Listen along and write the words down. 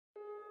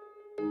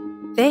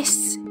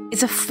This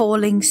is a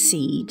falling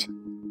seed.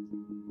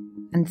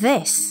 And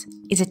this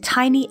is a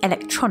tiny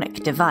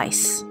electronic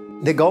device.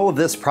 The goal of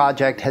this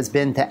project has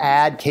been to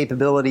add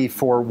capability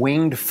for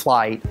winged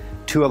flight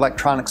to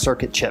electronic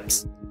circuit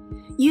chips.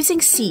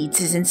 Using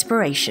seeds as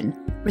inspiration,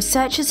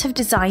 researchers have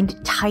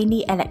designed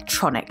tiny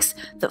electronics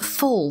that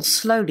fall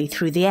slowly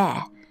through the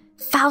air,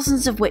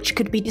 thousands of which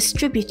could be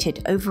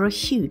distributed over a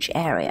huge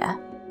area.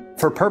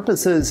 For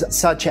purposes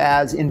such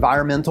as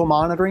environmental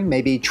monitoring,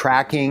 maybe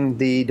tracking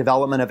the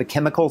development of a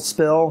chemical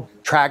spill,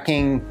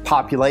 tracking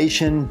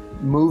population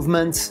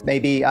movements,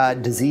 maybe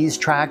disease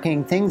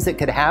tracking, things that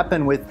could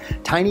happen with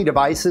tiny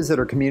devices that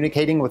are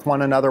communicating with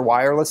one another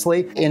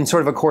wirelessly in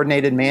sort of a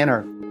coordinated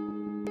manner.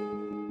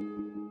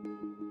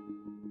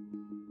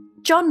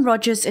 John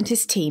Rogers and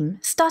his team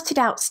started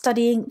out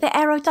studying the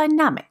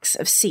aerodynamics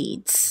of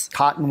seeds.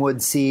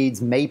 Cottonwood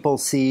seeds, maple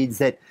seeds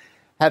that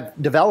have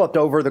developed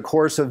over the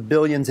course of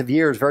billions of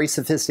years very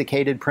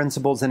sophisticated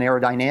principles in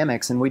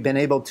aerodynamics, and we've been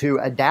able to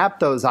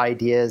adapt those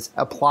ideas,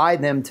 apply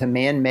them to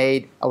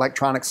man-made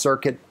electronic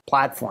circuit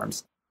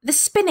platforms. The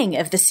spinning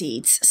of the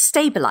seeds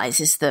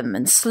stabilizes them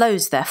and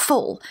slows their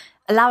fall,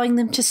 allowing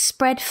them to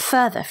spread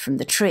further from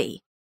the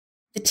tree.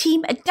 The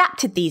team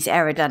adapted these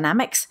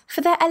aerodynamics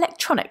for their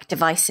electronic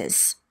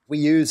devices. We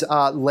use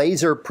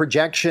laser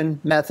projection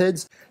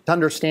methods to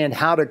understand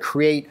how to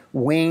create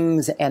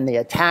wings and the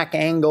attack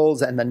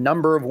angles and the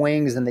number of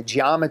wings and the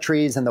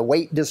geometries and the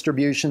weight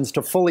distributions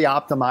to fully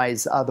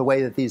optimize the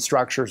way that these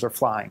structures are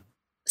flying.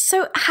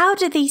 So how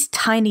do these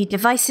tiny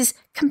devices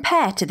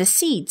compare to the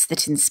seeds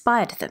that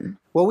inspired them?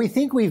 Well, we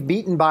think we've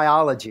beaten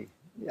biology.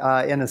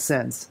 In a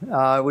sense.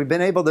 We've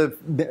been able to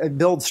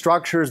build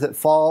structures that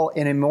fall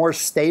in a more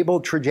stable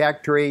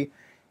trajectory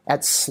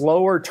at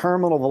slower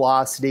terminal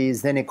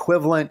velocities than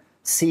equivalent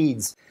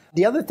seeds.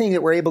 The other thing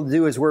that we're able to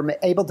do is we're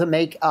able to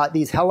make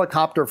these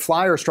helicopter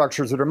flyer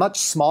structures that are much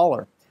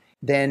smaller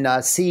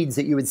than seeds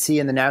that you would see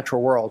in the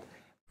natural world.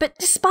 But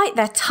despite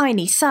their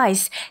tiny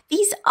size,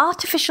 these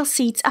artificial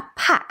seeds are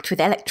packed with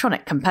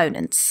electronic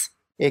components.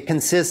 It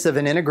consists of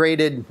an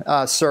integrated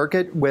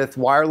circuit with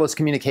wireless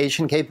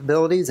communication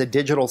capabilities, a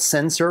digital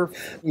sensor.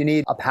 You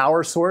need a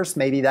power source.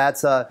 Maybe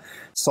that's a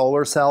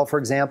solar cell, for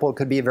example. It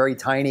could be a very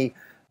tiny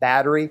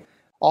battery,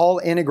 all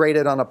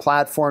integrated on a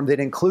platform that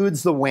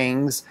includes the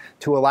wings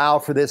to allow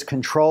for this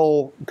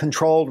controlled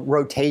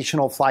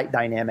rotational flight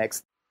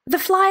dynamics. The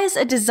flyers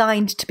are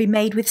designed to be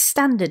made with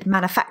standard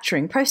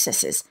manufacturing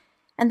processes,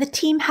 and the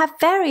team have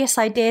various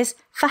ideas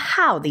for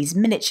how these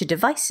miniature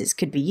devices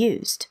could be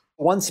used.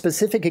 One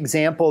specific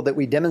example that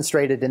we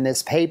demonstrated in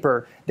this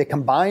paper that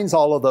combines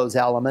all of those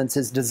elements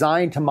is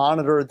designed to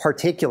monitor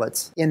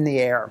particulates in the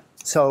air,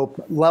 so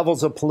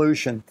levels of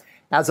pollution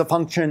as a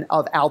function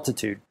of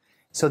altitude.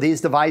 So these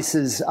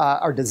devices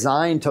are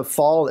designed to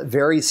fall at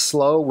very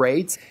slow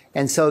rates,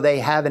 and so they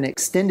have an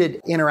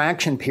extended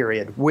interaction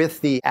period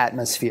with the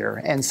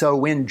atmosphere. And so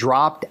when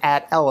dropped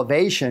at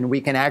elevation,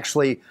 we can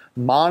actually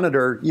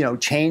monitor,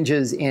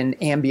 changes in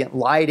ambient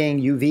lighting,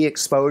 UV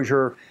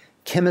exposure,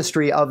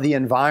 chemistry of the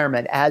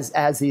environment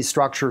as these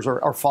structures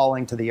are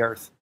falling to the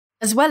earth.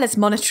 As well as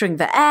monitoring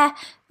the air,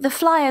 the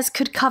flyers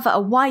could cover a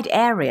wide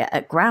area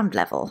at ground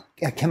level.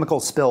 A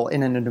chemical spill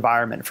in an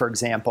environment, for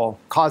example,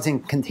 causing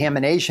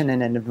contamination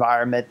in an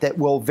environment that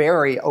will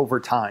vary over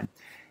time.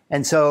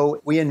 And so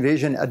we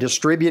envision a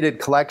distributed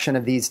collection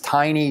of these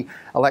tiny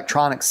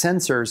electronic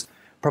sensors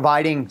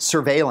providing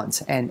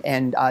surveillance and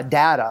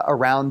data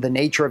around the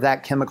nature of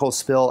that chemical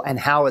spill and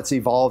how it's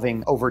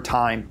evolving over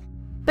time.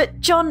 But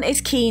John is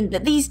keen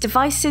that these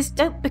devices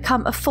don't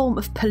become a form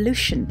of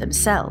pollution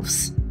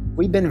themselves.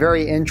 We've been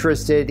very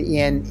interested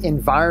in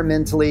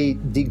environmentally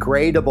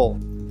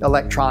degradable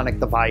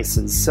electronic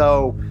devices,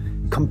 so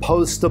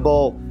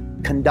compostable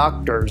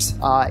conductors,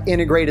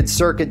 integrated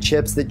circuit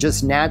chips that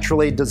just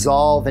naturally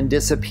dissolve and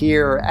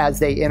disappear as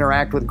they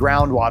interact with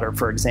groundwater,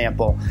 for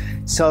example.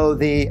 So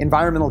the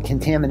environmental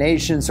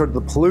contamination, sort of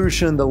the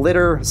pollution, the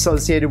litter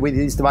associated with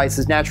these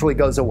devices naturally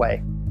goes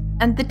away.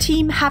 And the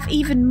team have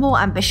even more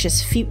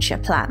ambitious future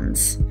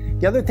plans.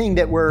 The other thing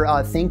that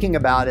we're thinking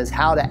about is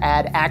how to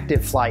add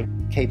active flight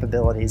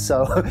capabilities.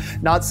 So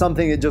not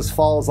something that just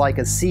falls like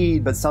a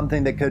seed, but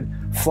something that could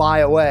fly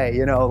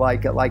away,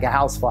 like a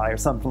housefly or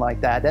something like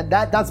that.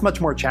 That's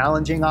much more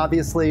challenging,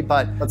 obviously,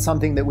 but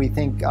something that we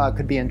think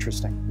could be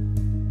interesting.